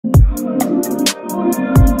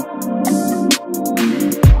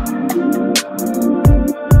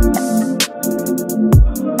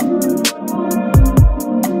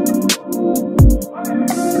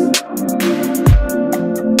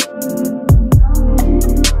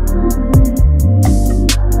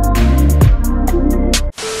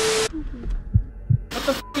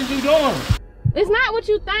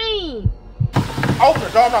think? Open the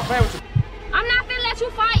door, I'm not playing with you. I'm not finna let you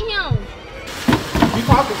fight him. You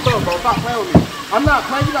talking stuff, bro. Stop playing with me. I'm not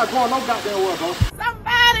playing. You not going no goddamn word, bro.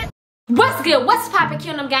 Somebody. What's good? What's poppin',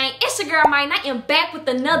 Kingdom Gang? It's your girl, Mine. I am back with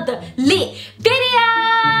another lit video.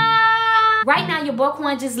 Right now, your boy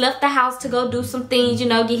Quan just left the house to go do some things, you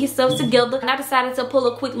know, get himself together. And I decided to pull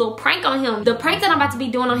a quick little prank on him. The prank that I'm about to be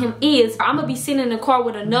doing on him is, I'm gonna be sitting in the car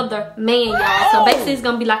with another man, y'all. So basically, it's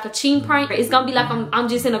gonna be like a cheating prank. It's gonna be like I'm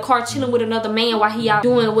just in a car chilling with another man while he out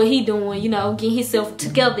doing what he doing, you know, getting himself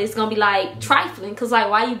together. It's gonna be like trifling, cause like,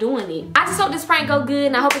 why you doing it? I just hope this prank go good,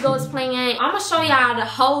 and I hope it goes planned. I'm gonna show y'all the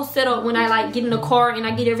whole setup when I like get in the car and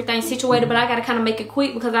I get everything situated, but I gotta kind of make it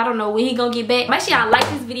quick because I don't know when he gonna get back. Make sure y'all like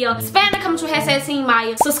this video, spam the comments with hashtag Team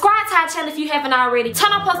Maya. Subscribe to our channel if you haven't already.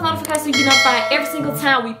 Turn on post notifications so you get notified every single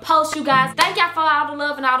time we post, you guys. Thank y'all for all the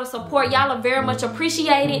love and all the support. Y'all are very much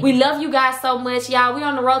appreciated. We love you guys so much, y'all. We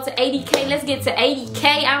on the road to 80K. Let's get to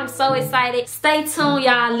 80K. I'm so excited. Stay tuned,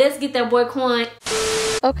 y'all. Let's get that boy Quan.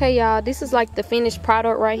 Okay, y'all, this is like the finished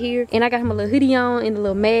product right here, and I got him a little hoodie on and a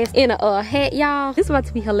little mask and a hat, y'all. This is about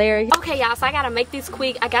to be hilarious. Okay, y'all, so I gotta make this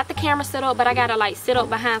quick. I got the camera set up, but I gotta like sit up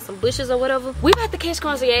behind some bushes or whatever. We about to catch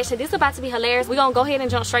Quan's reaction. This is about to be hilarious. We gonna go ahead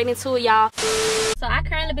and jump straight into it, y'all. So I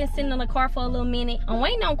currently been sitting in the car for a little minute. I'm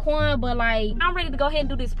waiting on Quan, but like I'm ready to go ahead and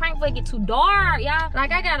do this prank before it get too dark, y'all.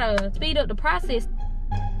 Like I gotta speed up the process.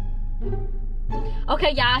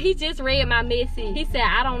 Okay, y'all, he just read my message. He said,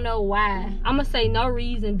 I don't know why. I'ma say no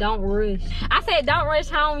reason, don't rush. I said don't rush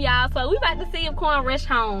home, y'all. So we about to see if Quan rush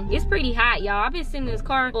home. It's pretty hot, y'all. I've been sitting in this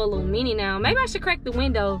car for a little minute now. Maybe I should crack the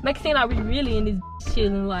window. Make it seem like we really in this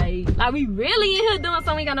chilling, like we really in here doing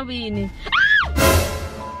something we got no business.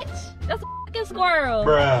 Ah! That's a fucking squirrel.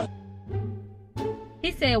 Bruh.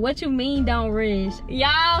 He said, what you mean don't rush?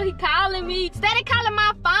 Y'all, he calling me. Steady calling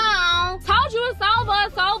my phone. Told you it's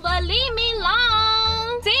over, leave me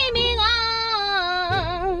alone. See me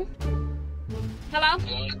alone. Hello?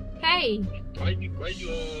 Hello? Hey. Why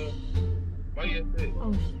you at that?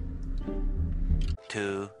 Oh,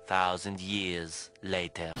 2,000 years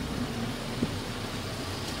later.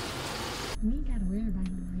 we ain't gotta worry about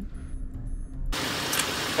him,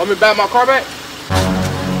 right? Want me to back my car back?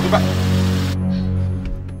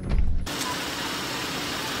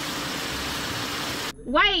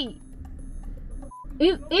 Wait.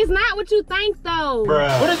 It's not what you think, though.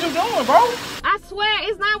 Bruh. What is you doing, bro? I swear,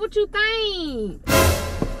 it's not what you think.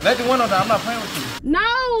 Let the window down. I'm not playing with you.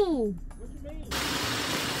 No.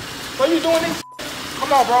 What you doing this?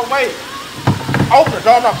 Come on, bro. Wait. Open the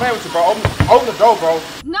door. I'm not playing with you, bro. Open the door, bro.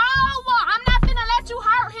 No, I'm not finna let you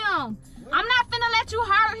hurt him. I'm not finna let you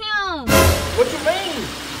hurt him. What you mean?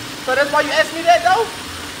 So that's why you asked me that, though?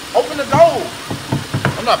 Open the door.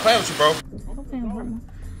 I'm not playing with you, bro.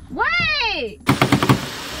 Wait!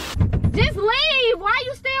 Just leave! Why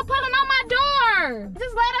you still pulling on my door?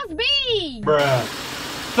 Just let us be! Bruh.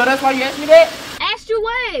 So that's why you asked me that? Asked you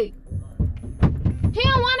what? He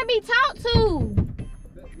don't want to be talked to.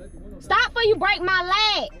 Stop before you break my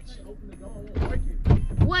latch.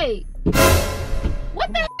 Wait.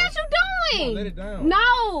 What the hell is you doing? Let it down.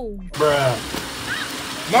 No. Bruh.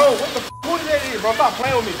 No, what the f*** who that is, bro? Stop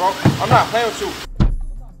playing with me, bro. I'm not playing with you.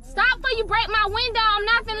 Stop before you break my window. I'm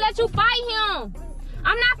not finna let you fight him.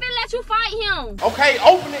 I'm not finna let you fight him. Okay,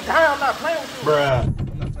 open it down. I'm not playing with you.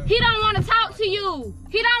 Bruh. He don't want to talk to you.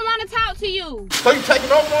 He don't want to talk to you. So you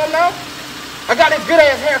taking over on him now? I got this good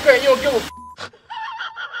ass haircut and you don't give a f***.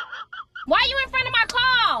 Why you in front of my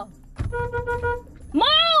car?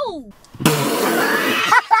 Move!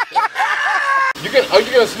 you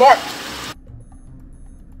getting smart?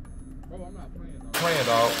 Bro, I'm not playing,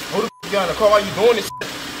 dog. Who the f*** you got in the car? Why you doing this shit?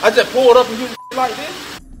 I just pulled up and you like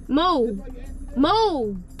this? Move.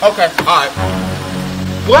 Move. Okay, alright.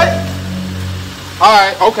 What?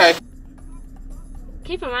 Alright, okay.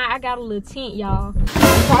 Keep in mind, I got a little tent, y'all. You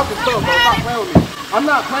talking stuff, bro. Stop playing with me. I'm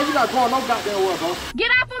not playing. You not going no goddamn where, bro. Get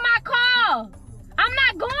off of my car. I'm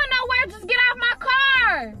not going nowhere. Just get off my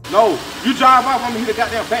car. No, you drive off on me, hit the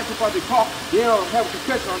goddamn back of the car. You don't have a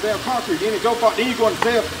concussion on damn concrete. Then it's your fault. Then you go to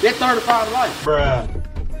jail. That's 35 to life. Bruh.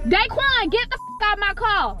 Daquan, get the f out of my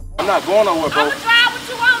car. I'm not going nowhere, bro. I'm gonna drive what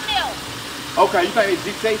you want now. Okay, you think it's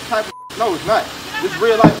GTA type of no, it's not. This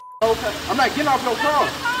real life. Okay. I'm not getting off your car.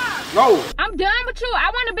 No. I'm done with you. I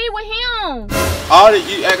want to be with him. All this,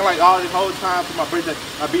 you acting like all this whole time for my birthday,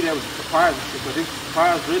 I be there with surprise and shit. But this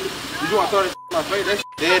surprise, really? You want to throw that shit in my face? That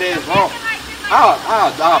shit dead ass wrong.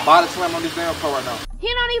 I'll body slam on this damn car right now. He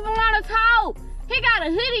don't even want to talk. He got a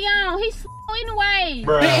hoodie on. He's slow anyway.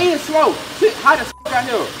 Bruh. He is slow. Shit, how the f out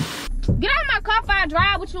here? Get out of my car if I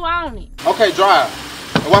drive with you on it. Okay, drive.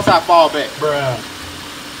 And once I fall back. Bruh.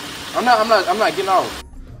 I'm not getting off.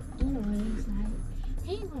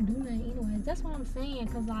 saying,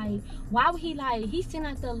 cause like, why would he like, he's sitting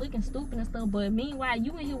out there looking stupid and stuff, but meanwhile,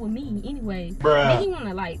 you in here with me anyway. Bruh. Then he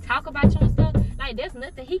wanna like talk about you and stuff. Like, there's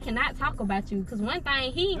nothing he cannot talk about you, cause one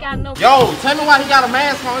thing, he ain't got no. Yo, tell me why he got a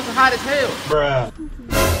mask on. It's hot as hell. Bruh.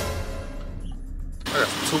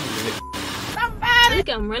 That's 2 minutes. Somebody. Look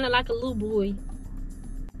at him running like a little boy.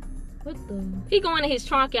 What the? He going in his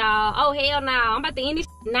trunk, y'all. Oh, hell no. I'm about to end this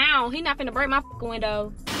now. He not finna break my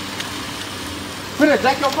window. Finna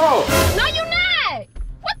jack your car. No, you not.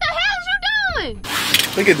 What the hell is you doing?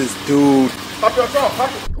 Look at this dude. Pop your trunk. Pop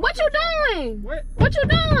it. What you doing? What? What you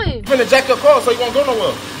doing? Finna jack your car so you won't go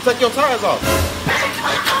nowhere. Take your tires off.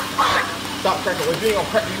 Stop cracking. If you ain't gonna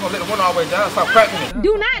crack it, you gonna let the window all the way down. Stop cracking it.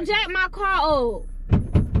 Do not jack my car up.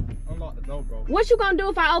 Unlock the door, bro. What you gonna do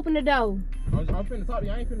if I open the door? I'm finna talk to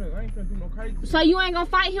you. I ain't finna do no crazy. So you ain't gonna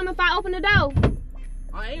fight him if I open the door?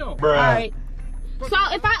 I am. Bruh. Alright. So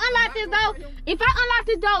if I unlock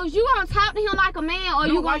this door, is you gonna talk to him like a man or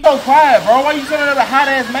you gonna... Why you so quiet, bro? Why you sitting there with a hot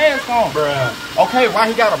ass mask on? Bruh. Okay, why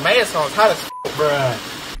he got a mask on? It's hot as bruh.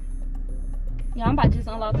 Yeah, I'm about to just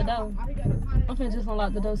unlock the door. I'm finna just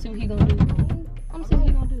unlock the door, see what he gonna do. I'm gonna see what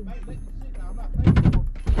he gonna do.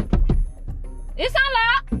 It's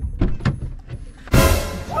unlocked!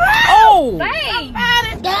 Oh!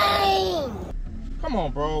 Dang! Dang! Come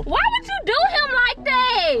on, bro. Why would you do him like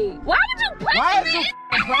that? Why would you play Why him is you in?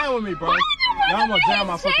 playing with me, bro? Why would you I'm gonna jam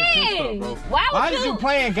my fucking sister, bro. Why is you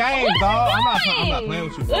playing games, dog? I'm not playing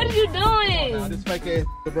with you, bro. What are you doing? Nah, this fake ass,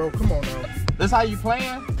 bro. Come on now. This how you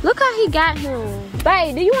playing? Look how he got him.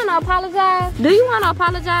 Babe, do you want to apologize? Do you want to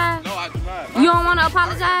apologize? No, I do not. You don't want to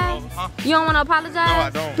apologize? Huh? You don't want to apologize? No, I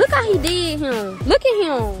don't. Look how he did him. Look at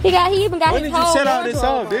him. He even got when his did you whole set all this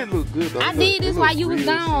wardrobe off? This look good though. I did this while you was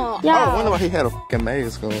gone. I wonder why he had a fucking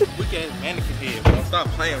mask on. Weak ass mannequin head, bro. Stop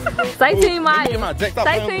playing with me, bro. Say Team Let me get Maya. my jack. Stop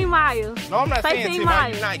Say playing Team Maya. No, I'm not Say saying Team Team Maya.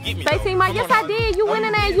 Maya. You not get me. Say though. Team Maya. Come Yes, on, I did. You went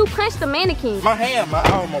in there and you punched the mannequin. My hand,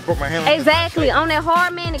 I almost broke my hand. Exactly, on that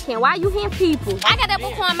hard mannequin. Why you hitting people? I got that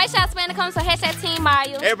book coin. Make sure I spend the comments so hashtag Team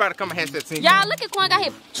Maya. Everybody come and hashtag Team. Y'all look at Quan got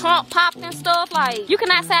his trunk popped and stuff. Like, you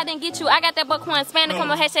cannot say I didn't get you. I got that book coin. Spend the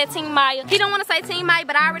comments hashtag Team Maya. He don't want to say Team Maya,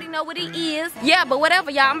 but I already know what he is. Yeah, but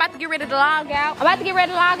whatever, y'all. I'm about to get ready to log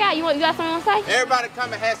out. You got something to say? Everybody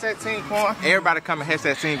come and hashtag Team Coin. Everybody come and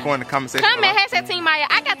hashtag Team Coin in the comment section. Come and hashtag Team Maya.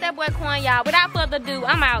 I got that boy coin, y'all. Without further ado,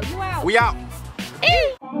 I'm out. You out. We out.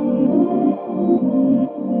 Eee.